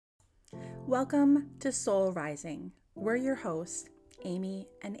Welcome to Soul Rising. We're your hosts, Amy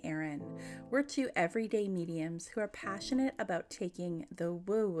and Aaron. We're two everyday mediums who are passionate about taking the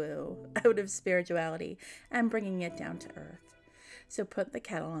woo-woo out of spirituality and bringing it down to earth. So put the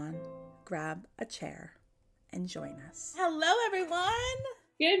kettle on, grab a chair, and join us. Hello, everyone.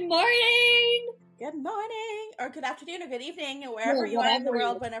 Good morning. Good morning, or good afternoon, or good evening, or wherever you are in the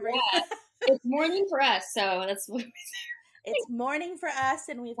world, whenever you... It's morning for us, so that's what It's morning for us,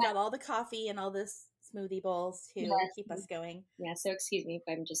 and we've got all the coffee and all the smoothie bowls to keep us going. Yeah, so excuse me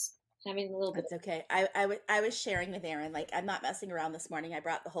if I'm just having a little bit. That's okay. I was sharing with Aaron, like, I'm not messing around this morning. I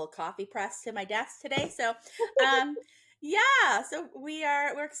brought the whole coffee press to my desk today. So, yeah, so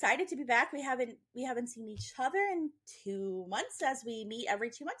we're excited to be back. We haven't seen each other in 2 months, as we meet every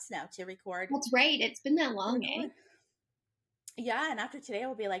 2 months now to record. That's right. It's been that long, eh? Yeah, and after today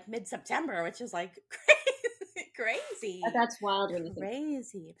will be like mid-September, which is like crazy. That's wild when you think.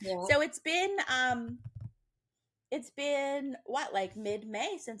 Crazy. Yeah. So it's been what, like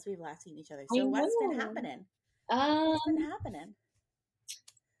mid-May since we've last seen each other. So what's been happening? What's been happening?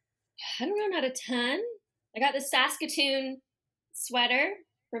 I don't know, not a ton. I got the Saskatoon sweater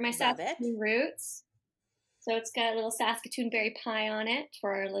for my Saskatoon roots. So it's got a little Saskatoon berry pie on it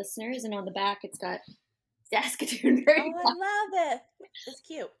for our listeners, and on the back it's got Saskatoon berry pie. I love it. It's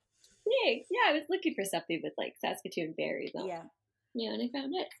cute. Thanks. Yeah, I was looking for something with like Saskatoon berries on. Yeah. Yeah, and I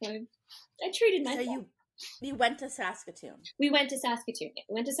found it. So I treated myself. So you went to Saskatoon. We went to Saskatoon.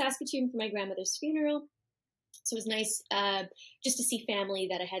 We went to Saskatoon for my grandmother's funeral. So it was nice just to see family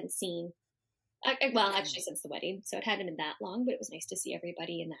that I hadn't seen. Well, actually, since the wedding. So it hadn't been that long, but it was nice to see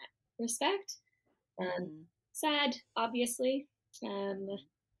everybody in that respect. Sad, obviously.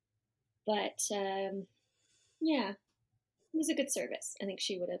 But yeah, it was a good service. I think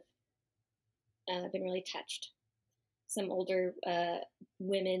she would have been really touched. Some older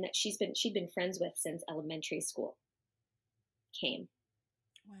women that she'd been friends with since elementary school came.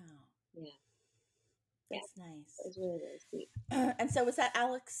 Wow. Yeah. That's nice. It was really, really sweet. And so was that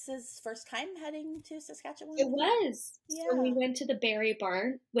Alex's first time heading to Saskatchewan? It was. Yeah. So we went to the Berry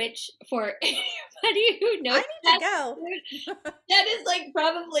Barn, which for anybody who knows, I need to go. That is like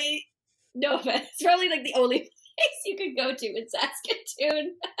probably, no offense, it's probably like the only place you could go to in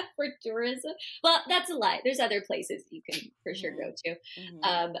Saskatoon for tourism. Well, that's a lie. There's other places you can for sure go to.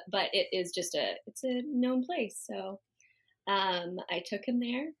 But it is just it's a known place. So I took him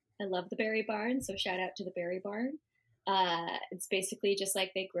there. I love the Berry Barn, so shout out to the Berry Barn. It's basically just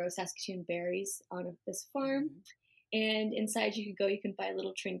like they grow Saskatoon berries on this farm, and inside you can buy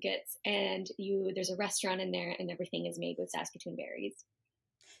little trinkets, and there's a restaurant in there, and everything is made with Saskatoon berries.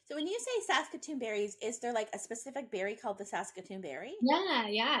 So when you say Saskatoon berries, is there like a specific berry called the Saskatoon berry?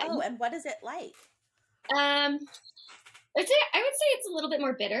 Yeah. Oh, and what is it like? I would say it's a little bit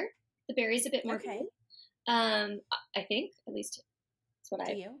more bitter. The berry's a bit more bitter. I think, at least what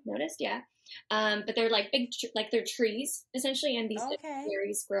I noticed, yeah. But they're like big, they're trees essentially, and these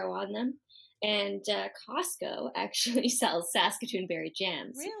berries grow on them. And Costco actually sells Saskatoon berry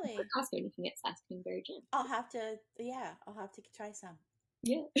jams. Really? So Costco, you can get Saskatoon berry jam. I'll have to try some.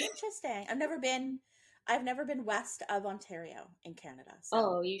 Yeah. Interesting. I've never been west of Ontario in Canada. So,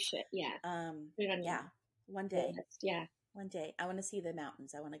 oh, you should. Yeah. Yeah. One day. Yeah. One day. I want to see the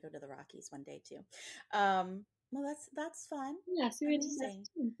mountains. I want to go to the Rockies one day too. Well, that's fun. Yeah, so we went to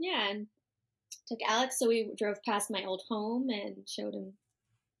Saskatoon. Yeah, and took Alex, so we drove past my old home and showed him.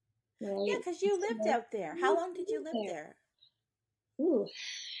 Yeah, because you lived out there. How long did you live there? Ooh,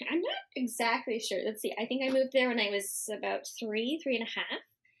 I'm not exactly sure. Let's see. I think I moved there when I was about 3 and a half.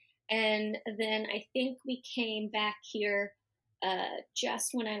 And then I think we came back here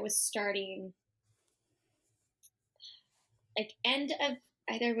just when I was starting, like end of,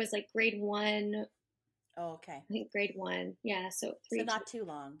 either was like grade 1. Oh, okay. I think grade 1. Yeah, so 3. So not too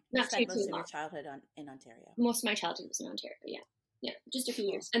long. Not too long. Most of your childhood in Ontario. Most of my childhood was in Ontario, yeah. Yeah, just a few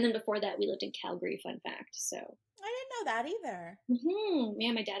years. And then before that, we lived in Calgary, fun fact, so. I didn't know that either.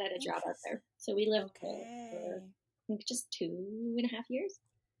 Yeah, my dad had a job out there. So we lived there for, I think, just 2.5 years.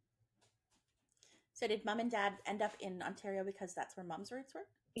 So did Mom and Dad end up in Ontario because that's where Mom's roots were?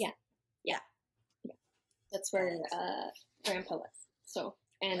 Yeah. That's where Grandpa was. So,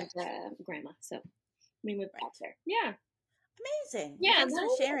 and Grandma. So we moved back there. Yeah. Amazing. Yeah. Thanks for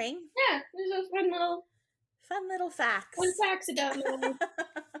sharing. Yeah. There's a fun little facts. Fun facts about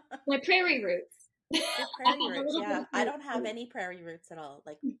my prairie roots. Prairie roots, yeah. I don't have any prairie roots at all.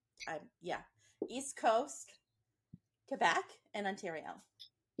 Like, East Coast, Quebec, and Ontario.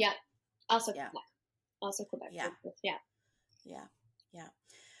 Yeah. Also Quebec. Also Quebec. Yeah.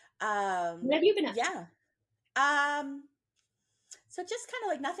 Where have you been at? Yeah. So just kind of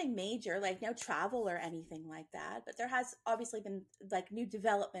like nothing major, like no travel or anything like that. But there has obviously been like new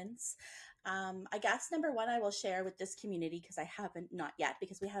developments. I guess number one, I will share with this community because I haven't, not yet,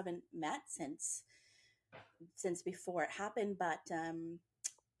 because we haven't met since before it happened. But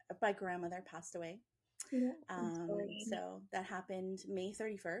my grandmother passed away. Yeah, I'm sorry. So that happened May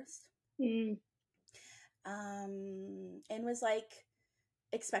 31st. Mm. And was like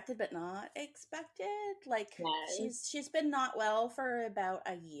expected but not expected. Like Yes. she's been not well for about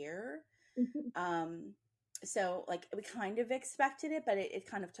a year. Mhm. So like we kind of expected it, but it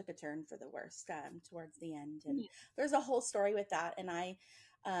kind of took a turn for the worst towards the end. And Yeah. there's a whole story with that. And I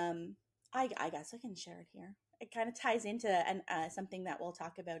guess I can share it here. It kind of ties into something that we'll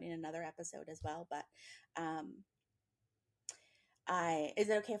talk about in another episode as well. But is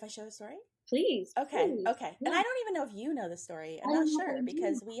it okay if I share the story? Please. Okay. Please. Okay. Yeah. And I don't even know if you know the story. I'm I not don't know sure if I do.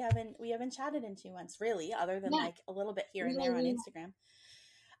 because we haven't chatted in 2 months really, other than Yeah. like a little bit here and Yeah, there on yeah. Instagram.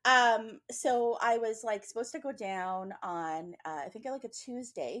 So I was like supposed to go down on I think like a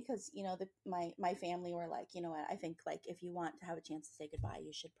Tuesday because you know my family were like, you know what, I think like if you want to have a chance to say goodbye,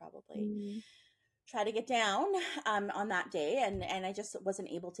 you should probably Mm. try to get down on that day, and I just wasn't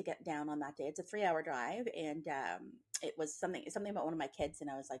able to get down on that day. It's a 3-hour drive, and it was something about one of my kids, and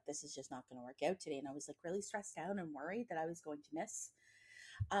I was like, this is just not going to work out today, and I was like really stressed out and worried that I was going to miss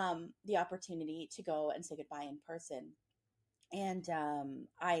the opportunity to go and say goodbye in person. And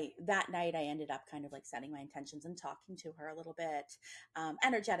that night I ended up kind of like setting my intentions and talking to her a little bit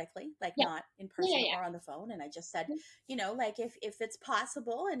energetically, like Yeah. not in Yeah, person yeah, or on the phone. And I just said, yeah. you know, like if it's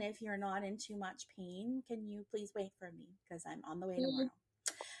possible and if you're not in too much pain, can you please wait for me because I'm on the way Mm. tomorrow.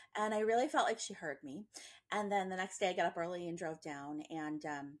 And I really felt like she heard me. And then the next day I got up early and drove down and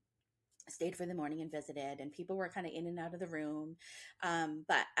stayed for the morning and visited, and people were kind of in and out of the room.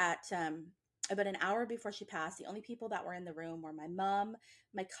 But at about an hour before she passed, the only people that were in the room were my mom,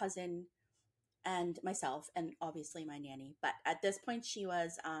 my cousin, and myself, and obviously my nanny. But at this point, she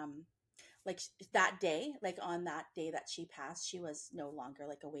was like that day, like on that day that she passed, she was no longer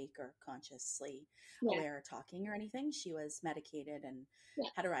like awake or consciously Yeah. aware or talking or anything. She was medicated and Yeah.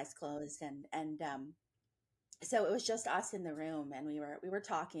 had her eyes closed, and so it was just us in the room, and we were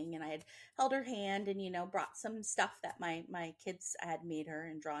talking, and I had held her hand and you know brought some stuff that my kids had made her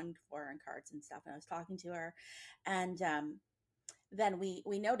and drawn for her and cards and stuff, and I was talking to her. And then we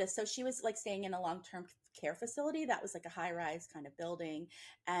noticed, so she was like staying in a long-term care facility that was like a high-rise kind of building,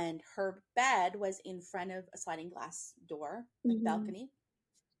 and her bed was in front of a sliding glass door, like Mhm. balcony,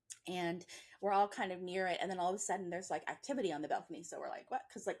 and we're all kind of near it, and then all of a sudden there's like activity on the balcony, so we're like, what?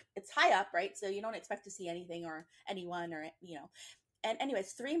 Because like it's high up, right? So you don't expect to see anything or anyone or you know. And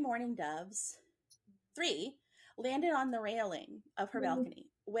anyways, 3 mourning doves, 3, landed on the railing of her Mhm.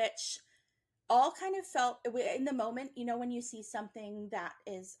 balcony, which all kind of felt in the moment, you know, when you see something that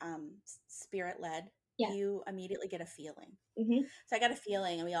is spirit led, Yeah. you immediately get a feeling. Mhm. So I got a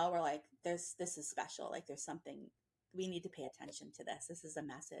feeling, and we all were like, this is special, like there's something, we need to pay attention to this is a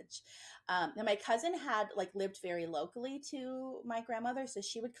message. And my cousin had like lived very locally to my grandmother, so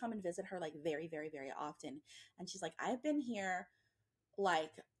she would come and visit her like very very very often, and she's like, I've been here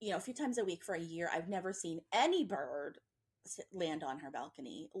like, you know, a few times a week for a year. I've never seen any bird land on her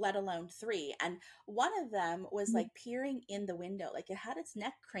balcony, let alone 3. And one of them was Mhm. like peering in the window, like it had its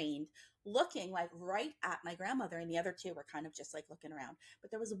neck craned, looking like right at my grandmother, and the other 2 were kind of just like looking around. But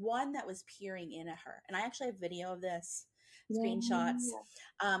there was one that was peering in at her, and I actually have video of this, screenshots,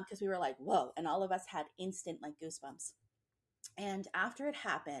 Yeah. because we were like, whoa, and all of us had instant like goosebumps. And after it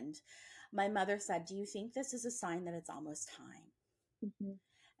happened, my mother said, do you think this is a sign that it's almost time? Mhm.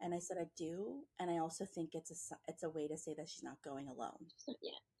 And I said, I do. And I also think it's a way to say that she's not going alone. So,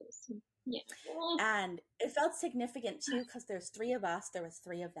 yeah. Yeah. Oh. And it felt significant too, because there's 3 of us, there was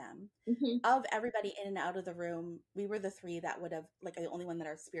 3 of them. Mhm. Of everybody in and out of the room, we were the 3 that would have, like, the only one that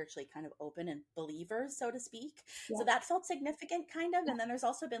are spiritually kind of open and believers, so to speak. Yeah. So that felt significant, kind of. Yeah. And then there's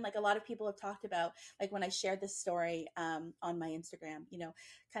also been like a lot of people have talked about, like when I shared this story on my Instagram, you know,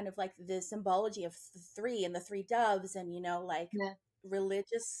 kind of like the symbology of the 3 and the 3 doves, and you know, like Yeah.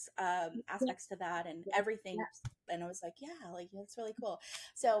 religious Yeah. aspects to that and Yeah. everything. Yeah. And I was like, yeah, like that's really cool.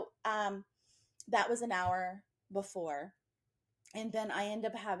 So that was an hour before, and then I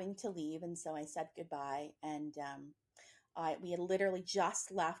ended up having to leave, and so I said goodbye. And we had literally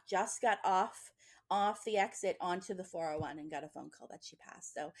just left, just got off the exit onto the 401, and got a phone call that she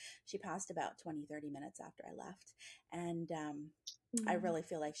passed. So she passed about 20-30 minutes after I left. And I really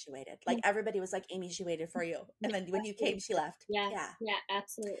feel like she waited. Like everybody was like, Amy, she waited for you. And then when you came, she left. Yes. Yeah. Yeah,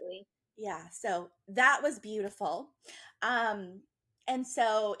 absolutely. Yeah. So that was beautiful. And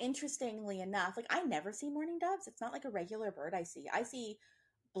so interestingly enough, like I never see mourning doves. It's not like a regular bird I see. I see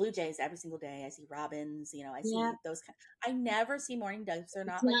blue jays every single day. I see robins, I Yeah. see those kind. I never see mourning doves. They're It's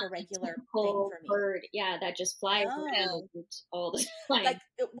not like not a a regular thing typical for me. bird, yeah, that just flies around No. all the Like, time.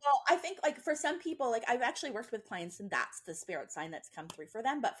 well, I think like for some people, like I've actually worked with clients and that's the spirit sign that's come through for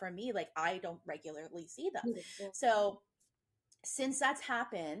them. But for me, like I don't regularly see them. Yeah. So since that's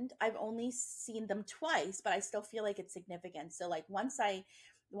happened, I've only seen them twice, but I still feel like it's significant. So like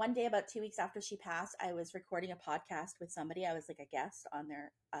one day about 2 weeks after she passed, I was recording a podcast with somebody. I was like a guest on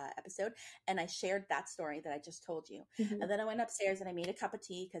their episode, and I shared that story that I just told you. Mhm. And then I went upstairs and I made a cup of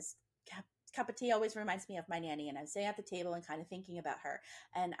tea because cup of tea always reminds me of my nanny. And I was sitting at the table and kind of thinking about her.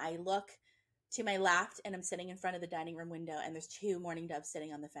 And I look to my left and I'm sitting in front of the dining room window and there's two mourning doves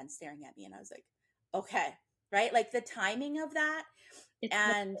sitting on the fence staring at me. And I was like, okay, right? Like the timing of that. It's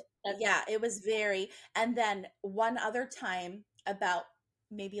And yeah, it was very, and then one other time about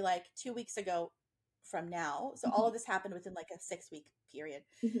maybe like 2 weeks ago from now. So all of this happened within like a 6 week period.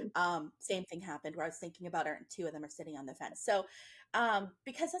 Mhm. Same thing happened where I was thinking about her and two of them are sitting on the fence. So,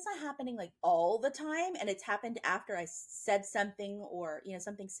 because that's not happening like all the time and it's happened after I said something or,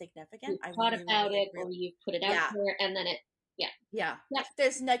 something significant, You've I thought really, about really, it or really, you've put it out yeah. there and then yeah. Yeah. Yeah.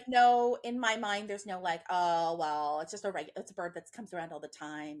 There's like no, in my mind, there's no like, oh, well, it's just it's a bird that comes around all the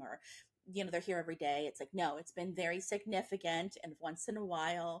time or, they're here every day. It's like, no, it's been very significant and once in a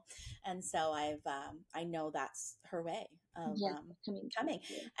while. And so I know that's her way of Yeah, coming.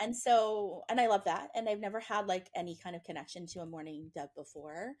 And so, and I love that. And I've never had like any kind of connection to a mourning dove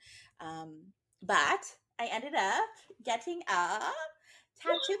before. But I ended up getting a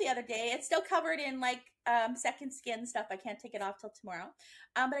tattoo the other day. It's still covered in like second skin stuff. I can't take it off till tomorrow.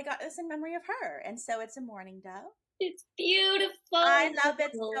 But I got this in memory of her. And so it's a mourning dove. It's beautiful. I love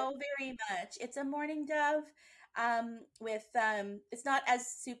it so very much. It's a mourning dove with it's not as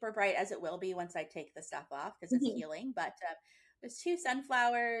super bright as it will be once I take the stuff off because it's healing, but there's two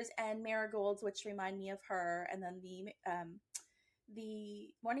sunflowers and marigolds which remind me of her, and then the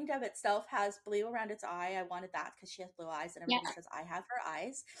mourning dove itself has blue around its eye. I wanted that because she has blue eyes and everybody says I have her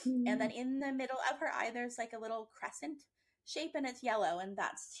eyes. And then in the middle of her eye there's like a little crescent shape and it's yellow, and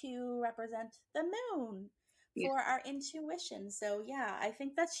that's to represent the moon for our intuition. So yeah, I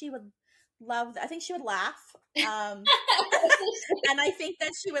think that she would love I think she would laugh. And I think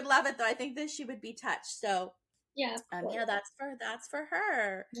that she would love it though. I think that she would be touched. So yeah, that's for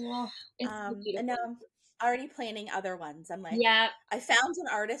her. Oh, it's beautiful. And now I'm already planning other ones. I'm like, yeah, I found an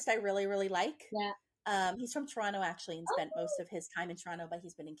artist I really, really like. Yeah. He's from Toronto actually and spent most of his time in Toronto, but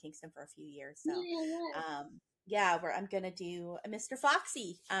he's been in Kingston for a few years. So where I'm gonna do a Mr.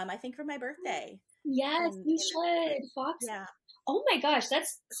 Foxy, I think for my birthday. Yes, you should. Fox. Yeah. Oh my gosh,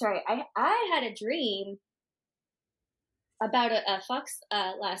 sorry. I had a dream about a fox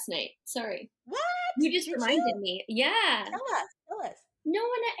last night. Sorry. What? You just reminded me. Yeah. Tell us. No,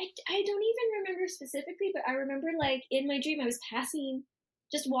 and I don't even remember specifically, but I remember like in my dream I was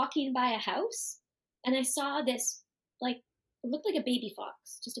just walking by a house, and I saw this like it looked like a baby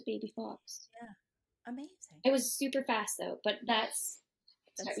fox, just a baby fox. Yeah. Amazing. It was super fast though, but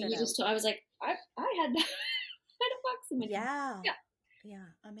sorry, I was like, I had that. I had a fox in my dream. Yeah,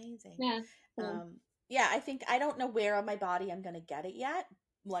 amazing. Yeah. I think I don't know where on my body I'm gonna get it yet.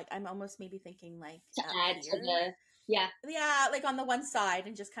 Like I'm almost maybe thinking like to add here. to the like on the one side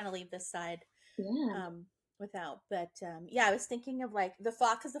and just kind of leave this side without. But I was thinking of like the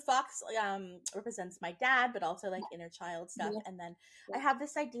fox, because the fox represents my dad, but also like inner child stuff. And then I have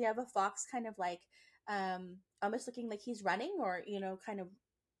this idea of a fox kind of like almost looking like he's running or kind of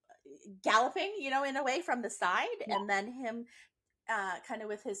galloping in a way from the side, and then him kind of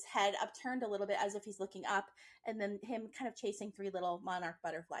with his head upturned a little bit as if he's looking up, and then him kind of chasing three little monarch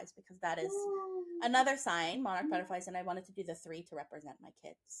butterflies, because that is another sign, monarch butterflies, and I wanted to do the three to represent my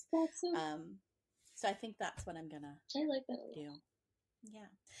kids. That's so I think that's what I'm gonna like that a lot. Yeah,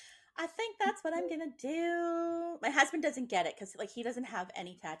 I think that's what I'm gonna do. My husband doesn't get it because like he doesn't have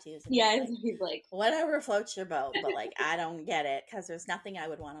any tattoos. And he's like whatever floats your boat, but like I don't get it because there's nothing I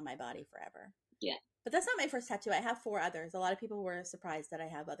would want on my body forever. Yeah. But that's not my first tattoo. I have 4 others. A lot of people were surprised that I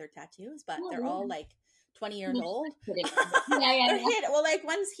have other tattoos, but they're all like 20 years old. They're hid. Well, like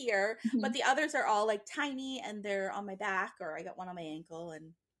one's here, but the others are all like tiny and they're on my back, or I got one on my ankle,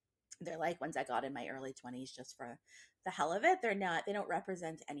 and they're like ones I got in my early 20s just for the hell of it. They don't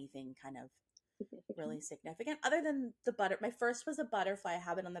represent anything kind of really significant other than my first was a butterfly. I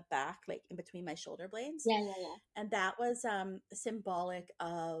have it on the back, like in between my shoulder blades. Yeah. And that was symbolic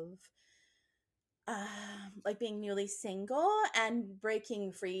of like being newly single and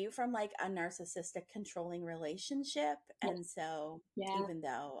breaking free from like a narcissistic controlling relationship. Yes. And so Yeah. even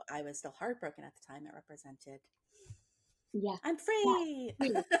though I was still heartbroken at the time, it represented Yeah. I'm Yeah. free.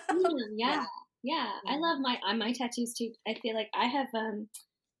 Freedom. Yeah. Yeah. Yeah. I Yeah. love my tattoos too. I feel like I have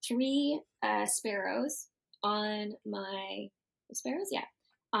 3 sparrows on my sparrows, yeah,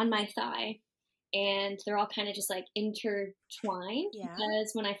 on my thigh, and they're all kind of just like intertwined Yeah.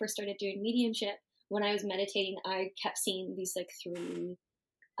 because when I first started doing mediumship, when I was meditating, I kept seeing these like 3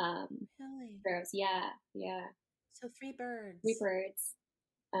 Really? sparrows. Yeah, yeah, So 3 3 birds. birds.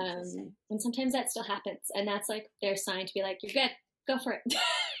 Interesting. And sometimes that still happens, and that's like their sign to be like, you're good, go for it.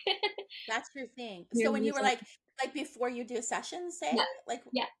 That's your thing. You're So when you were using, like before you do sessions, say, yeah, like,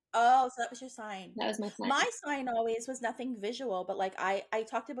 yeah, oh, so that was your sign. that was my sign. My sign always was nothing visual, but like I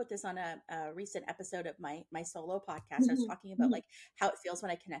talked about this on a recent episode of my solo podcast. I was Mhm, talking about mhm. like how it feels when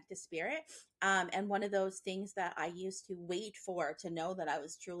I connect to spirit. And one of those things that I used to wait for to know that I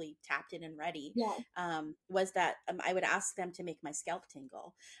was truly tapped in and ready, Yeah. was that I would ask them to make my scalp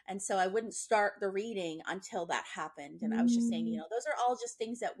tingle. And so I wouldn't start the reading until that happened. And I was just saying, Mm, those are all just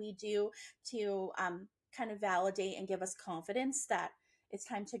things that we do to kind of validate and give us confidence that it's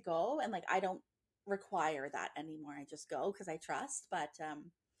time to go. And like I don't require that anymore. I just go because I trust. But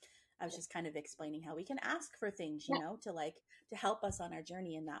I was just kind of explaining how we can ask for things, yeah, to help us on our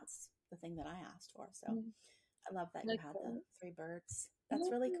journey, and that's the thing that I asked for. So mm, I love that you like had the that. 3 birds. That's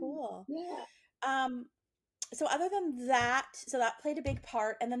really Mm, cool. yeah. Um, so other than that, so that played a big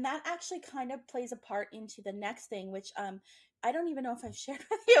part, and then that actually kind of plays a part into the next thing, which I don't even know if I've shared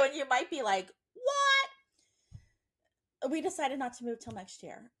with you, and you might be like, "What?" We decided not to move till next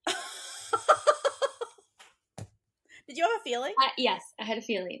year. Did you have a feeling? Yes, I had a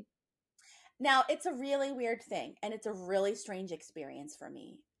feeling. Now, it's a really weird thing, and it's a really strange experience for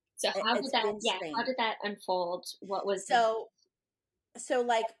me. So how did It's that? been Yeah, how strange. did that unfold? What was the So,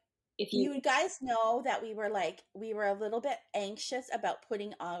 like, if you? you guys know that we were a little bit anxious about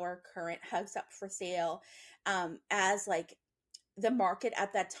putting our current house up for sale, as like the market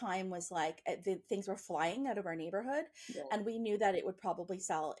at that time was like things were flying out of our neighborhood, Yeah. and we knew that it would probably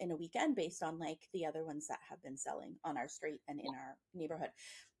sell in a weekend based on like the other ones that have been selling on our street and in our neighborhood.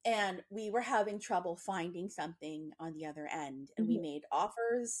 And we were having trouble finding something on the other end, and we Mhm. made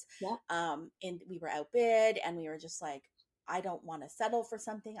offers, Yeah. and we were outbid, and we were just like, I don't want to settle for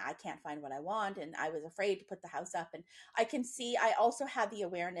something. I can't find what I want. And I was afraid to put the house up. And I also had the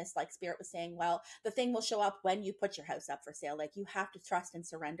awareness, like Spirit was saying, well, the thing will show up when you put your house up for sale. Like you have to trust and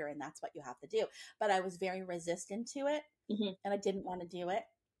surrender, and that's what you have to do. But I was very resistant to it, Mhm. and I didn't want to do it.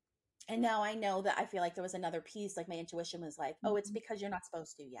 And now I know that I feel like there was another piece, like my intuition was like, oh, it's Mhm. because you're not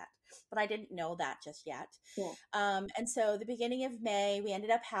supposed to yet. But I didn't know that just yet. Yeah. And so the beginning of May, we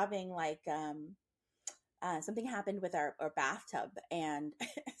ended up having like something happened with our bathtub, and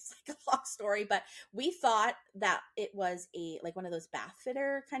it's like a long story, but we thought that it was one of those bath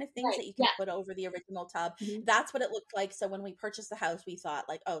fitter kind of things Right. that you can Yeah. put over the original tub. Mhm. That's what it looked like. So when we purchased the house, we thought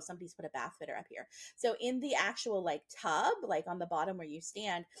like, oh, somebody's put a bath fitter up here. So in the actual like tub, like on the bottom where you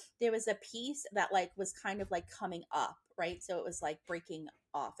stand, there was a piece that like was kind of like coming up, right? So it was like breaking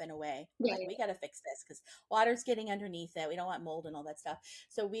off in a way. We're Yeah. like, we got to fix this because water's getting underneath it. We don't want mold and all that stuff.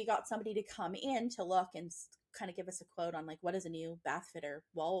 So we got somebody to come in to look and kind of give us a quote on like, what does a new bath fitter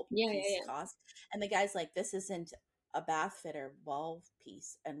wall Yeah. piece Yeah. cost? And the guy's like, this isn't a bath fitter wall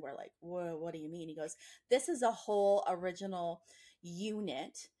piece. And we're like, whoa, what do you mean? He goes, this is a whole original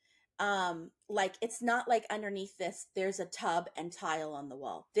unit. Like it's not like underneath this there's a tub and tile on the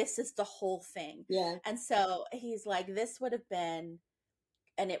wall. This is the whole thing. Yeah. And so he's like, this would have been,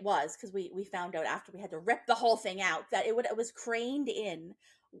 and it was, because we found out after we had to rip the whole thing out, that it was craned in,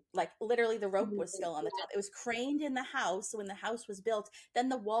 like literally the rope was still on the top. It was craned in the house. So when the house was built, then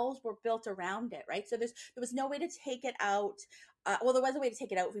the walls were built around it, right? So there was no way to take it out. Well, there was a way to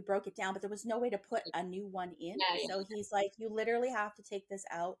take it out if we broke it down, but there was no way to put a new one in. Yeah. Yeah. So he's like, you literally have to take this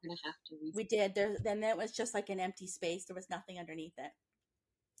out. I'm gonna have to. We did. Then it was just like an empty space. There was nothing underneath it.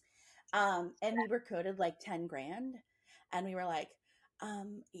 And we were quoted like 10 grand, and we were like,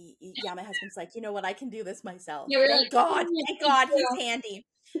 yeah, my husband's like, you know what, I can do this myself. Yeah. We're like, Thank God, he's handy.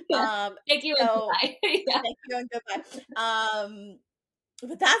 yeah. Thank you and So goodbye. Yeah. thank you and goodbye.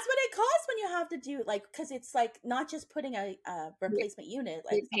 But that's what it costs when you have to do like, because it's like not just putting a replacement unit,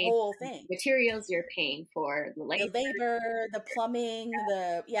 like You're it's the paying whole for thing. materials. You're paying for the The labor. labor, the plumbing,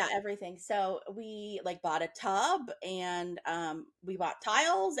 everything. So we like bought a tub, and we bought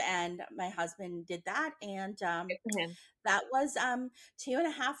tiles, and my husband did that, and Good for him. that was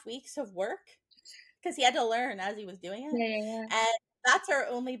 2.5 weeks of work because he had to learn as he was doing it. Yeah. Yeah. Yeah. And that's our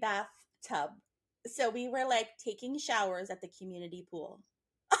only bathtub So we were like taking showers at the community pool.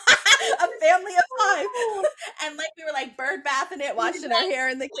 A family of 5. And like we were like bird bathing it, washing our hair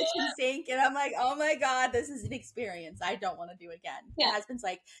in the kitchen sink. And I'm like, oh my God, this is an experience I don't want to do again. Yeah. My husband's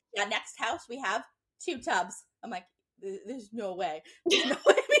like, yeah, next house we have 2 tubs. I'm like, there's no way. There's no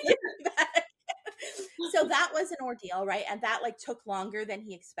way we can do that. So that was an ordeal, right? And that like took longer than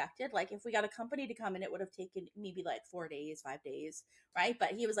he expected. Like if we got a company to come in, it would have taken maybe like 4 days, 5 days, right?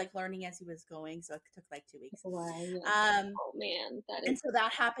 But he was like learning as he was going, so it took like 2 weeks. Wow. Oh man, that is. And so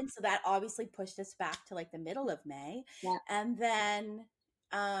that happened. So that obviously pushed us back to like the middle of May. Yeah. And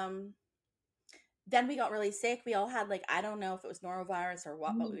then we got really sick. We all had like, I don't know if it was norovirus or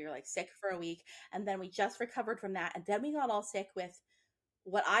what, but we were like sick for a week. And then we just recovered from that. And then we got all sick with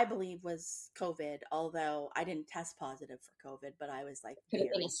what I believe was COVID, although I didn't test positive for COVID, but I was like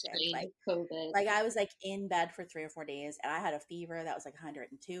very sick. Like I was like in bed for 3 or 4 days, and I had a fever that was like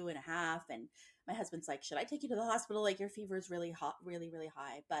 102.5. And my husband's like, should I take you to the hospital? Like your fever is really hot, really, really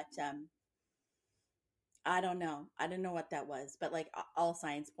high. But I don't know. I don't know what that was, but like all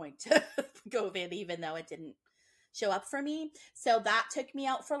signs point to COVID, even though it didn't show up for me. So that took me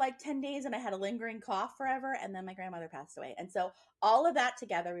out for like 10 days, and I had a lingering cough forever. And then my grandmother passed away. And so all of that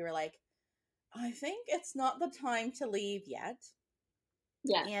together, we were like, I think it's not the time to leave yet.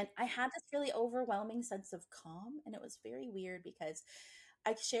 Yeah. And I had this really overwhelming sense of calm. And it was very weird because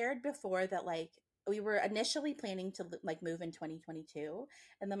I shared before that like we were initially planning to like move in 2022.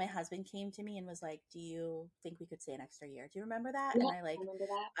 And then my husband came to me and was like, do you think we could stay an extra year? Do you remember that? Yeah, and I like, remember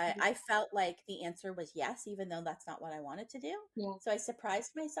that. I felt like the answer was yes, even though that's not what I wanted to do. Yeah. So I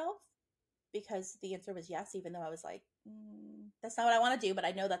surprised myself because the answer was yes, even though I was like, that's not what I want to do, but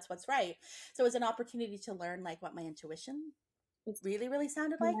I know that's what's right. So it was an opportunity to learn like what my intuition really, really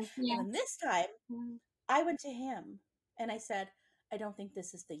sounded like. Yeah. And then this time I went to him and I said, I don't think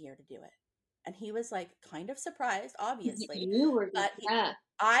this is the year to do it. And he was like kind of surprised, obviously. You were, but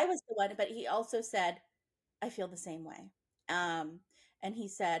I was the one, but he also said, I feel the same way. And he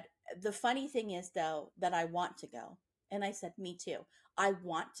said, the funny thing is though, that I want to go. And I said, me too. I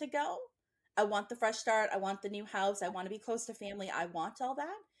want to go. I want the fresh start. I want the new house. I want to be close to family. I want all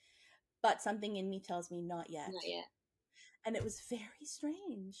that. But something in me tells me not yet. Not yet. And it was very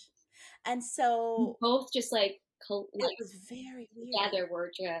strange. And so both just like it was very weird. Together were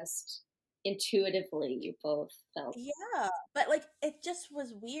just intuitively you both felt. Yeah, but like it just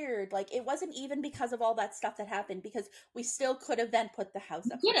was weird. Like it wasn't even because of all that stuff that happened, because we still could have then put the house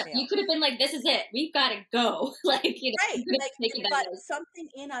up for sale. You could have been like, this is it, we've got to go. Like, you know, right. Like, but something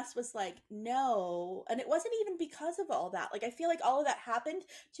in us was like, no. And it wasn't even because of all that. Like I feel like all of that happened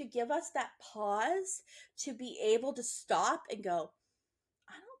to give us that pause to be able to stop and go,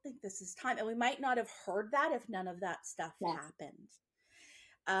 I don't think this is time. And we might not have heard that if none of that stuff happened.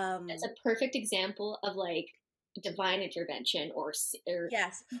 It's a perfect example of like divine intervention or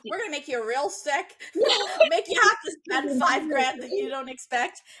yes, we're gonna make you real sick, make you have to spend $5,000 that you don't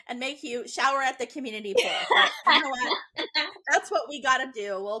expect, and make you shower at the community pool. But you know what? That's what we gotta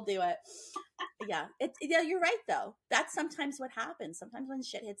do. We'll do it. Yeah, yeah, you're right though. That's sometimes what happens. Sometimes when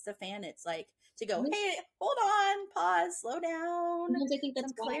shit hits the fan, it's like to go, hey, hold on, pause, slow down. Sometimes I think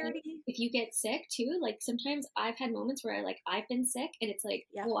that's clarity. If you get sick too, like sometimes I've had moments where I've been sick and it's like,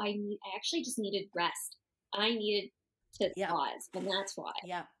 oh, I actually just needed rest. I needed to pause, and that's why.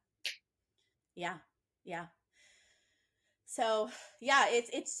 Yeah. So yeah,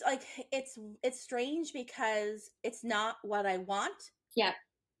 it's like it's strange because it's not what I want. Yeah.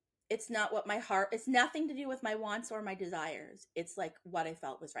 It's not what my heart, it's nothing to do with my wants or my desires. It's like what I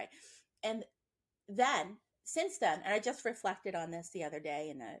felt was right. And then, since then, and I just reflected on this the other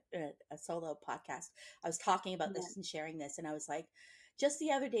day in a solo podcast, I was talking about this and sharing this, and I was like, just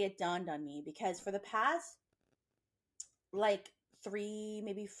the other day it dawned on me, because for the past like 3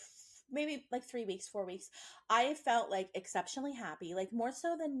 like 3 weeks, 4 weeks, I felt like exceptionally happy, like more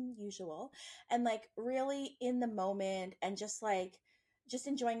so than usual, and like really in the moment, and just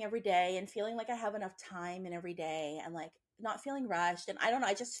enjoying every day and feeling like I have enough time in every day, and like not feeling rushed. And I don't know,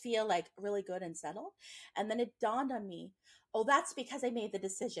 I just feel like really good and settled. And then it dawned on me, oh, that's because I made the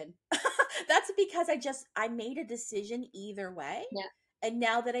decision. That's because I made a decision either way. Yeah. And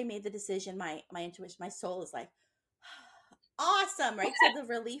now that I made the decision, my intuition, my soul is like, awesome, right? So the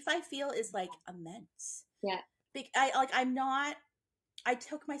relief I feel is like immense. Yeah. I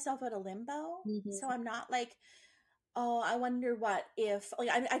took myself out of limbo. Mm-hmm. So I'm not like, oh, I wonder what if, like,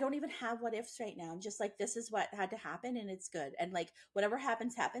 I don't even have what ifs right now. I'm just like, this is what had to happen and it's good. And like, whatever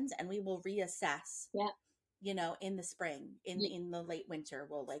happens, and we will reassess. Yeah. you know, in the spring, in the late winter,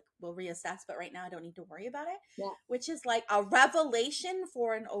 we'll reassess, but right now I don't need to worry about it. Yeah. Which is like a revelation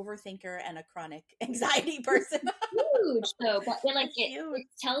for an overthinker and a chronic anxiety person. Huge though, but It's huge. it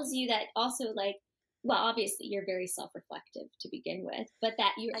tells you that also, like, well, obviously you're very self-reflective to begin with, but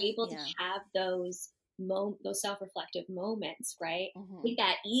that you're able to Yeah. have those self-reflective moments, right? Mhm. Take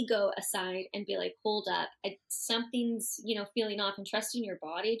that ego aside and be like, hold up, something's, you know, feeling off, and trusting your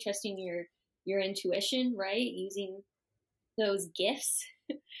body, trusting your intuition, right? Using those gifts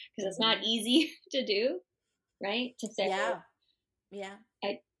because it's not easy to do, right? To say, Yeah. Yeah.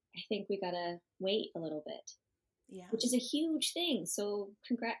 I think we gotta wait a little bit, Yeah. which is a huge thing. So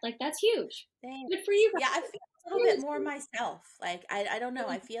like that's huge. Thanks. Good for you guys. Yeah, I feel a little bit more myself. Like I don't know.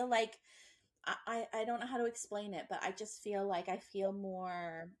 I feel like I don't know how to explain it, but I just feel like I feel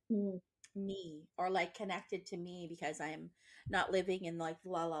more Mm. me, or like connected to me, because I'm not living in like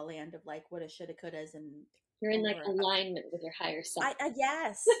la la land of like woulda, shoulda, couldas, and You're in like over. alignment with your higher self.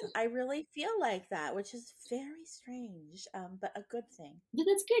 Yes, I really feel like that, which is very strange, but a good thing. But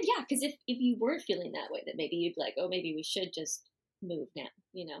that's good, yeah. Because if you weren't feeling that way, then maybe you'd be like, oh, maybe we should just move now.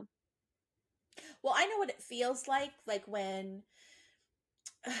 You know? Well, I know what it feels like when,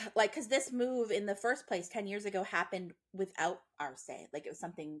 like, because this move in the first place 10 years ago happened without our say. Like, it was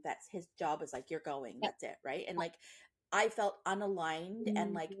something that's his job was like, you're going, Yep. that's it, right? And like, I felt unaligned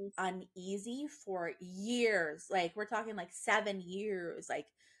and like Mhm. uneasy for years. Like, we're talking like 7 years. Like,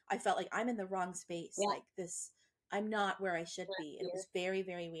 I felt like I'm in the wrong space. Yeah. Like, this, I'm not where I should be. And it was very,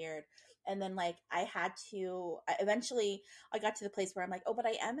 very weird. And then like eventually I got to the place where I'm like, oh, but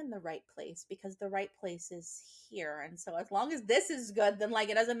I am in the right place, because the right place is here. And so as long as this is good, then like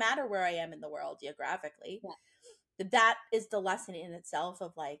it doesn't matter where I am in the world geographically. Yeah. That is the lesson in itself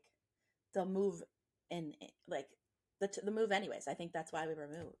of like the move, in like the move anyways. I think that's why we were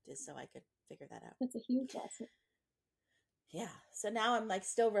moved, is so I could figure that out. That's a huge lesson. Yeah. So now I'm like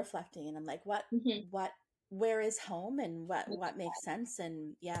still reflecting, and I'm like, where is home, and what makes sense?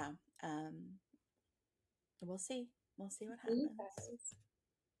 And yeah, we'll see what happens.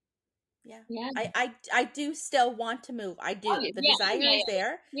 Yeah. I do still want to move. I do. The desire is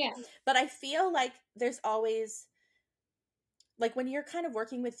there. Yeah. But I feel like there's always, like, when you're kind of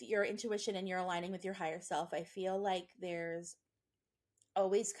working with your intuition and you're aligning with your higher self, I feel like there's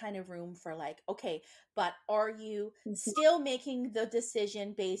always kind of room for like, okay, but are you still making the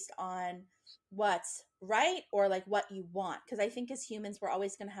decision based on what's right, or like what you want? Because I think as humans, we're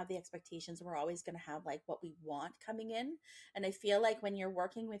always going to have the expectations, we're always going to have like what we want coming in. And I feel like when you're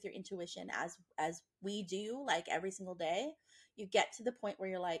working with your intuition, as we do like every single day, you get to the point where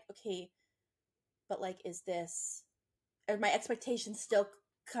you're like, okay, but like, is this, are my expectations still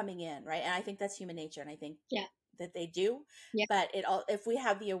coming in, right? And I think that's human nature, and I think that they do. But if we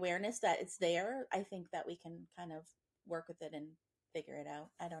have the awareness that it's there, I think that we can kind of work with it and figure it out.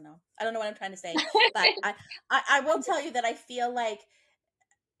 I don't know what I'm trying to say, but I will tell you that I feel like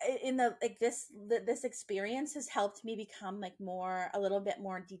in the like this experience has helped me become like a little bit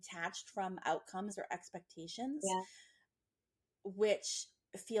more detached from outcomes or expectations, which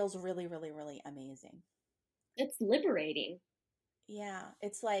feels really, really, really amazing. It's liberating. Yeah,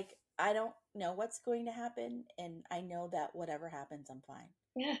 it's like, I don't know what's going to happen, and I know that whatever happens, I'm fine.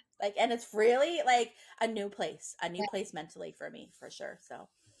 Yeah. Like, and it's really like a new place mentally for me, for sure. So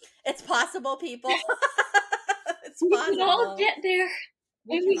it's possible, people. It's we possible. can all get there.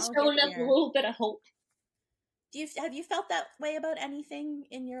 Maybe showing up a little bit of hope. Have you felt that way about anything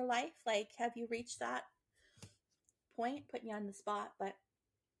in your life? Like, have you reached that point? Putting you on the spot, but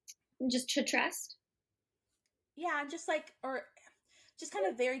just to trust. Yeah, just like, or just kind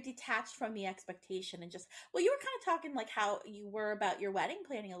of very detached from the expectation, and just, well, you were kind of talking like how you were about your wedding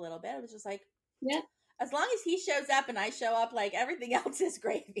planning a little bit. It was just like, yeah, as long as he shows up and I show up, like everything else is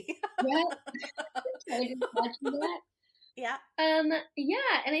gravy. Yeah. Yeah.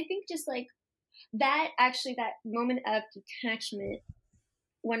 Yeah, and I think just like that, actually, that moment of detachment,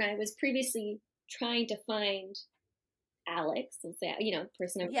 when I was previously trying to find Alex, let's say,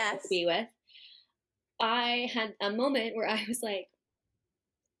 person I was supposed to be with, I had a moment where I was like,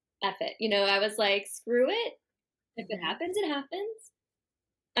 F it. I was like, screw it. If it happens, it happens.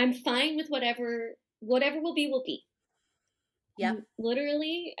 I'm fine with whatever will be, will be. Yep.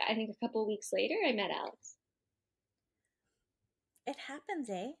 Literally, I think a couple of weeks later, I met Alex. It happens,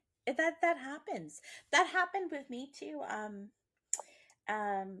 eh? That happens. That happened with me too.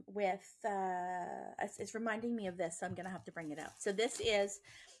 It's reminding me of this, so I'm gonna have to bring it up.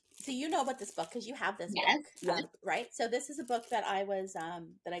 So you know about this book because you have this book, right? So this is a book that I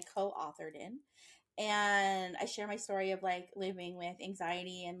co-authored in, and I share my story of like living with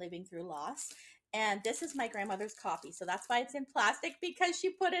anxiety and living through loss. And this is my grandmother's copy, so that's why it's in plastic, because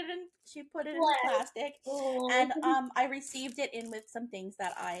she put it in What? plastic. Oh. And I received it in with some things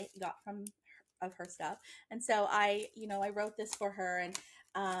that I got from of her stuff. And so I wrote this for her, and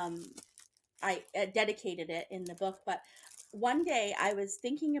I dedicated it in the book. But one day I was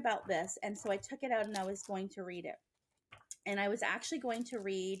thinking about this, and so I took it out and I was going to read it. And I was actually going to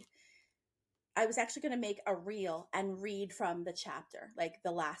make a reel and read from the chapter, like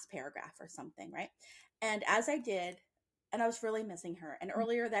the last paragraph or something, right? And as I did, and I was really missing her. And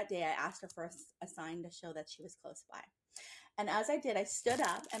earlier that day, I asked her for a sign to show that she was close by. And as I did, I stood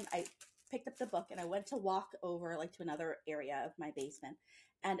up and I picked up the book and I went to walk over like to another area of my basement.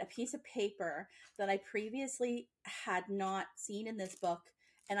 And a piece of paper that I previously had not seen in this book,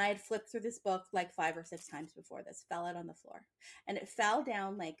 and I had flipped through this book like 5 or 6 times before this, fell out on the floor. And it fell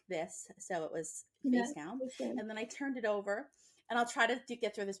down like this, so it was face down. Okay. And then I turned it over, and I'll try to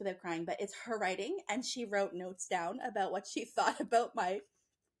get through this without crying, but it's her writing, and she wrote notes down about what she thought about my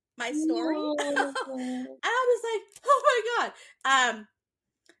story. No. And I was like, oh my God.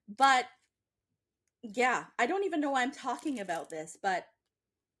 But yeah, I don't even know why I'm talking about this, but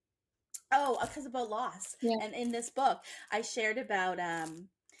because about loss. Yeah. And in this book, I shared about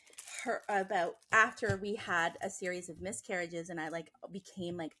her, about after we had a series of miscarriages, and I like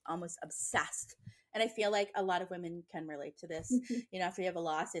became like almost obsessed. And I feel like a lot of women can relate to this. Mhm. After you have a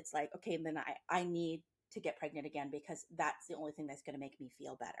loss, it's like, okay, then I need to get pregnant again, because that's the only thing that's going to make me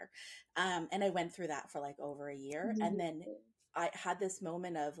feel better. And I went through that for like over a year. Mhm. And then I had this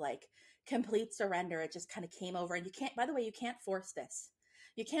moment of like complete surrender. It just kind of came over, and by the way, you can't force this.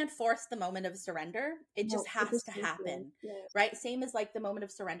 You can't force the moment of surrender. It just has to happen, right? Same as like the moment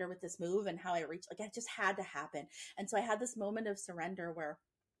of surrender with this move and how I reached, like it just had to happen. And so I had this moment of surrender where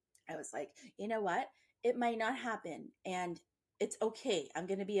I was like, you know what? It might not happen, and it's okay. I'm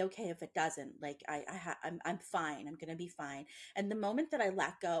going to be okay if it doesn't. Like I'm fine. I'm going to be fine. And the moment that I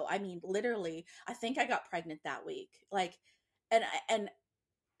let go, I mean, literally, I think I got pregnant that week. Like, and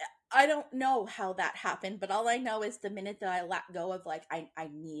I don't know how that happened, but all I know is the minute that I let go of like, I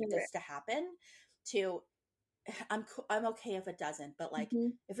need this to happen, to I'm okay if it doesn't, but like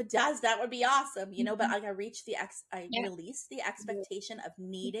if it does, that would be awesome, but like I reached I released the expectation of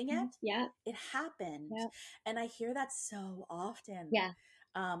needing it. Yeah. It happened. Yeah. And I hear that so often. Yeah.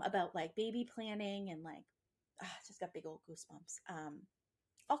 About like baby planning, and like, just got big old goosebumps.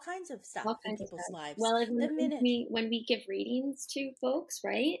 All kinds of stuff in people's lives. Well, when we give readings to folks,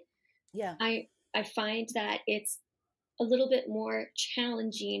 right? Yeah. I find that it's a little bit more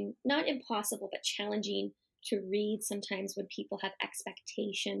challenging, not impossible, but challenging to read sometimes when people have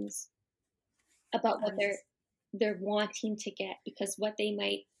expectations about what they're wanting to get, because what they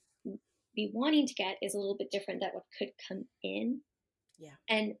might be wanting to get is a little bit different than what could come in. Yeah.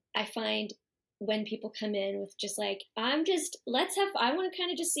 And I find when people come in with just like, I want to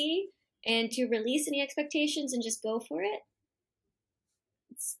kind of just see, and to release any expectations and just go for it,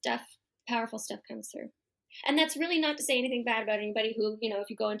 powerful stuff comes through. And that's really not to say anything bad about anybody who, if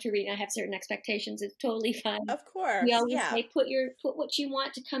you go into reading, I have certain expectations. It's totally fine. Of course. We always say, put what you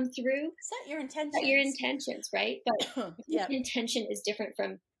want to come through. Set your intentions. Set your intentions, right? But intention is different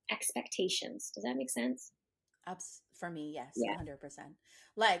from expectations. Does that make sense? For me, yes, 100%.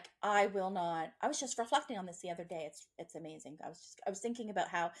 Like, I was just reflecting on this the other day. It's amazing. I was thinking about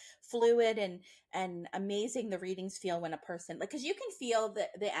how fluid and amazing the readings feel when a person, like, because you can feel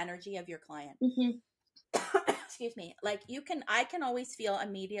the energy of your client. Mm-hmm. Excuse me. Like I can always feel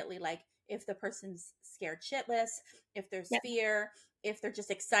immediately, like if the person's scared shitless, if there's fear, if they're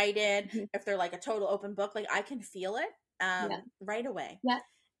just excited, if they're like a total open book, like I can feel it right away. Yeah.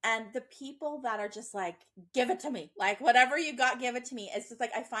 And the people that are just like, give it to me, like whatever you got, give it to me. It's just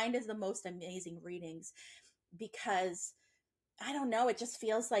like, I find is the most amazing readings, because I don't know, it just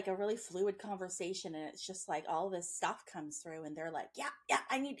feels like a really fluid conversation, and it's just like all this stuff comes through, and they're like, yeah,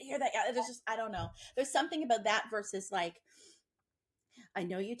 I need to hear that. Yeah, it's just, I don't know. There's something about that versus like, I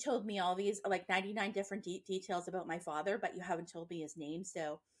know you told me all these like 99 different details about my father, but you haven't told me his name,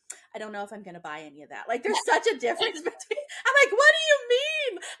 so I don't know if I'm going to buy any of that. Like, there's such a difference between. I'm like, what do you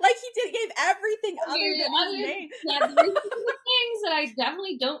mean? Like, he gave everything other than his name. Yeah, there's things that I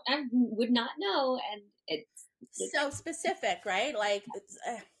definitely would not know, and it's so specific, right? Like,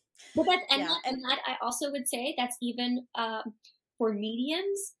 but that I also would say that's even for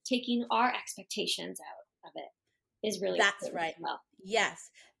mediums, taking our expectations out of it is really that's right. Well. Yes,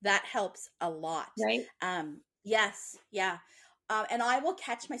 that helps a lot. Right. Yes, yeah. And I will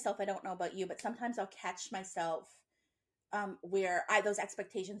catch myself. I don't know about you, but sometimes I'll catch myself where those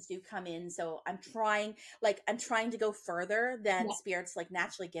expectations do come in. So I'm trying to go further than Yeah. Spirit's like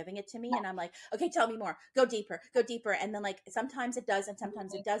naturally giving it to me. Yeah. And I'm like, okay, tell me more, go deeper. And then like, sometimes it does and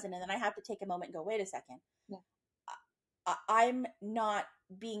sometimes it doesn't. And then I have to take a moment and go, wait a second. Yeah. I'm not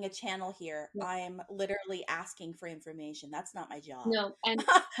being a channel here. Yeah. I'm literally asking for information. That's not my job. No, and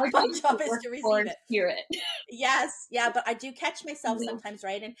my job is to receive it. Spirit. Yes, yeah, but I do catch myself sometimes,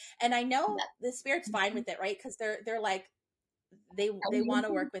 right? And I know the Spirit's fine with it, right? Because they're like, they want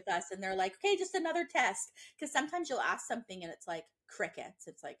to work with us, and they're like, okay, just another test. Because sometimes you'll ask something and it's like crickets.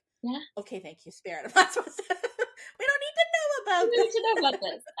 It's like, yeah, okay, thank you, Spirit. I'm not supposed to, we don't need to know about we this. need to know about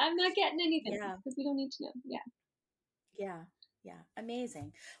this. I'm not getting anything Yeah. because we don't need to know. Yeah.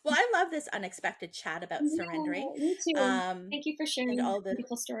 Amazing. Well, I love this unexpected chat about surrendering. Me too. Thank you for sharing all the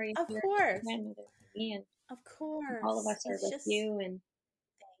beautiful stories. Of course. And of course. All of us are with you. And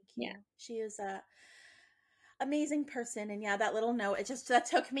thank you. Yeah. She is a amazing person. And yeah, that little note, that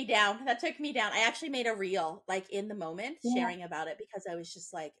took me down. I actually made a reel like in the moment sharing about it, because I was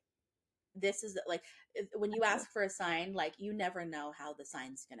just like, this is like, when you ask for a sign, like you never know how the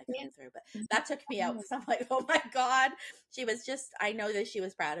sign's going to come through, but that took me out, because I'm like, oh my God, I know that she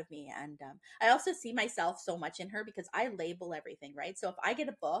was proud of me. And I also see myself so much in her, because I label everything, right? So if I get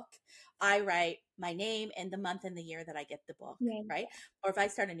a book, I write my name and the month and the year that I get the book, right? Or if I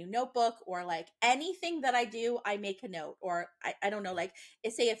start a new notebook, or like anything that I do, I make a note. Or I don't know, like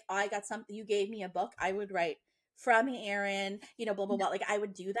say if I got something, you gave me a book, I would write from Erin, blah, blah, blah. Like I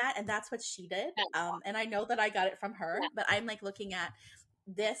would do that. And that's what she did. And I know that I got it from her, but I'm like looking at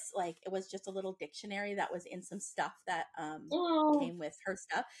this, like it was just a little dictionary that was in some stuff that came with her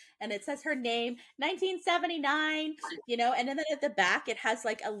stuff. And it says her name, 1979, and then at the back, it has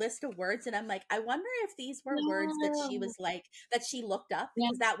like a list of words. And I'm like, I wonder if these were words that she was like, that she looked up,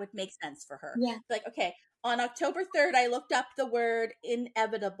 because that would make sense for her. Like, okay, on October 3rd, I looked up the word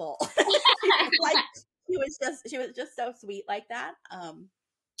inevitable. Like, she was just so sweet like that.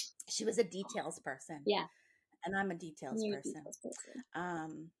 She was a details person. Yeah. And I'm a details person.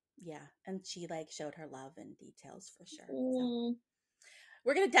 Yeah. And she like showed her love in details for sure. So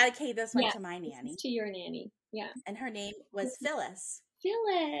we're going to dedicate this one to my nanny. To your nanny. Yeah. And her name was Phyllis.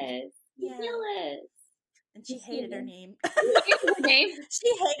 Phyllis. Yeah. Phyllis. And she hated her name. Her name? She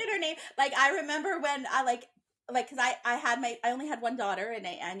hated her name. Like I remember when I like, because I only had one daughter, and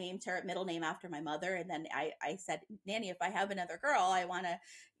I named her middle name after my mother. And then I said, Nanny, if I have another girl, I want to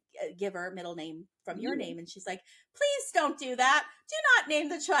give her middle name from your name. And she's like, please don't do that. Do not name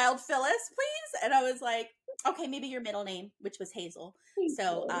the child Phyllis, please. And I was like, okay, maybe your middle name, which was Hazel.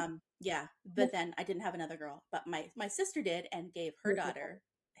 So, yeah, but then I didn't have another girl, but my sister did, and gave her daughter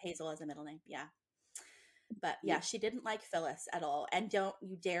Hazel as a middle name. Yeah. But yeah, she didn't like Phyllis at all. And don't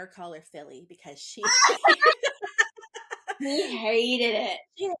you dare call her Philly, because she hated it.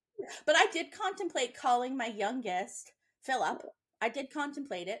 But I did contemplate calling my youngest Philip. I did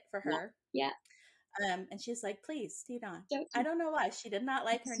contemplate it for her. Yeah. And she's like, please, do not. I don't know why. She did not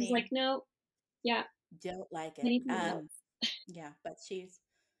like her name. She's like, no. Yeah. Don't like it. Yeah, but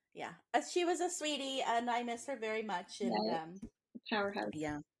she was a sweetie, and I miss her very much. And powerhouse.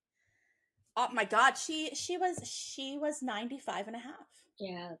 Yeah. Oh my God, she was 95 and a half.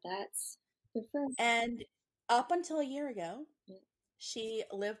 Yeah, that's good for her. And up until a year ago, she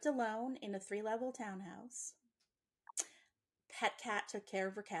lived alone in a 3-level townhouse. Pet cat took care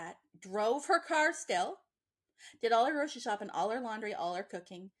of her cat, drove her car still, did all her grocery shopping, all her laundry, all her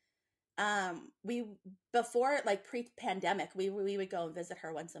cooking. Before like pre-pandemic, we would go and visit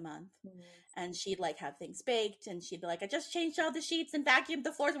her once a month, and she'd like have things baked, and she'd be like, I just changed all the sheets and vacuumed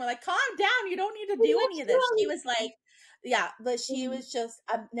the floors, and we're like, calm down, you don't need to do any of this. She was like, yeah, but she was just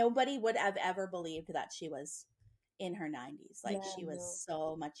nobody would have ever believed that she was in her 90s. Like she was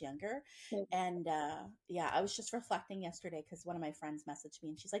so much younger. And I was just reflecting yesterday, because one of my friends messaged me,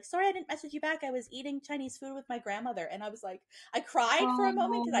 and she's like, sorry I didn't message you back, I was eating Chinese food with my grandmother. And I was like, I cried for a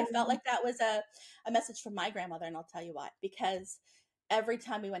moment, because I felt like that was a message from my grandmother. And I'll tell you what, because every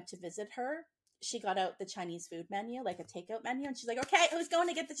time we went to visit her, she got out the Chinese food menu, like a takeout menu, and she's like, okay, who's going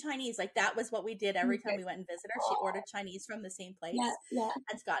to get the Chinese? Like that was what we did every time we went and visit her. She ordered Chinese from the same place.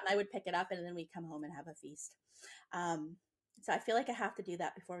 And Scott and I would pick it up, and then we'd come home and have a feast. So I feel like I have to do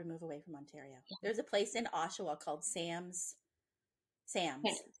that before we move away from Ontario. There's a place in Oshawa called Sam's.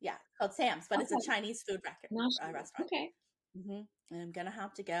 Yeah, called Sam's, but it's a Chinese food restaurant. Okay. And I'm gonna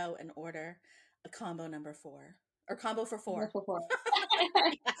have to go and order a combo number 4, or combo for 4.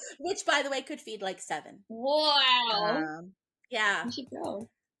 Which, by the way, could feed like 7. Wow. Yeah. We should go.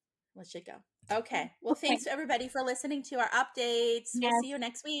 Okay. Well, thanks everybody for listening to our updates. We'll see you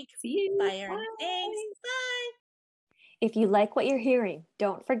next week. See you. Bye, Erin. Bye. Thanks. Bye. If you like what you're hearing,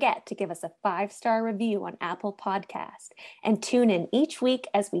 don't forget to give us a 5-star review on Apple Podcast and tune in each week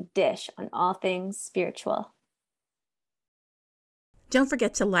as we dish on all things spiritual. Don't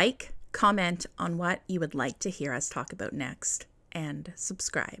forget to like, comment on what you would like to hear us talk about next, and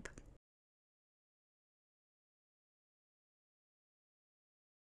subscribe.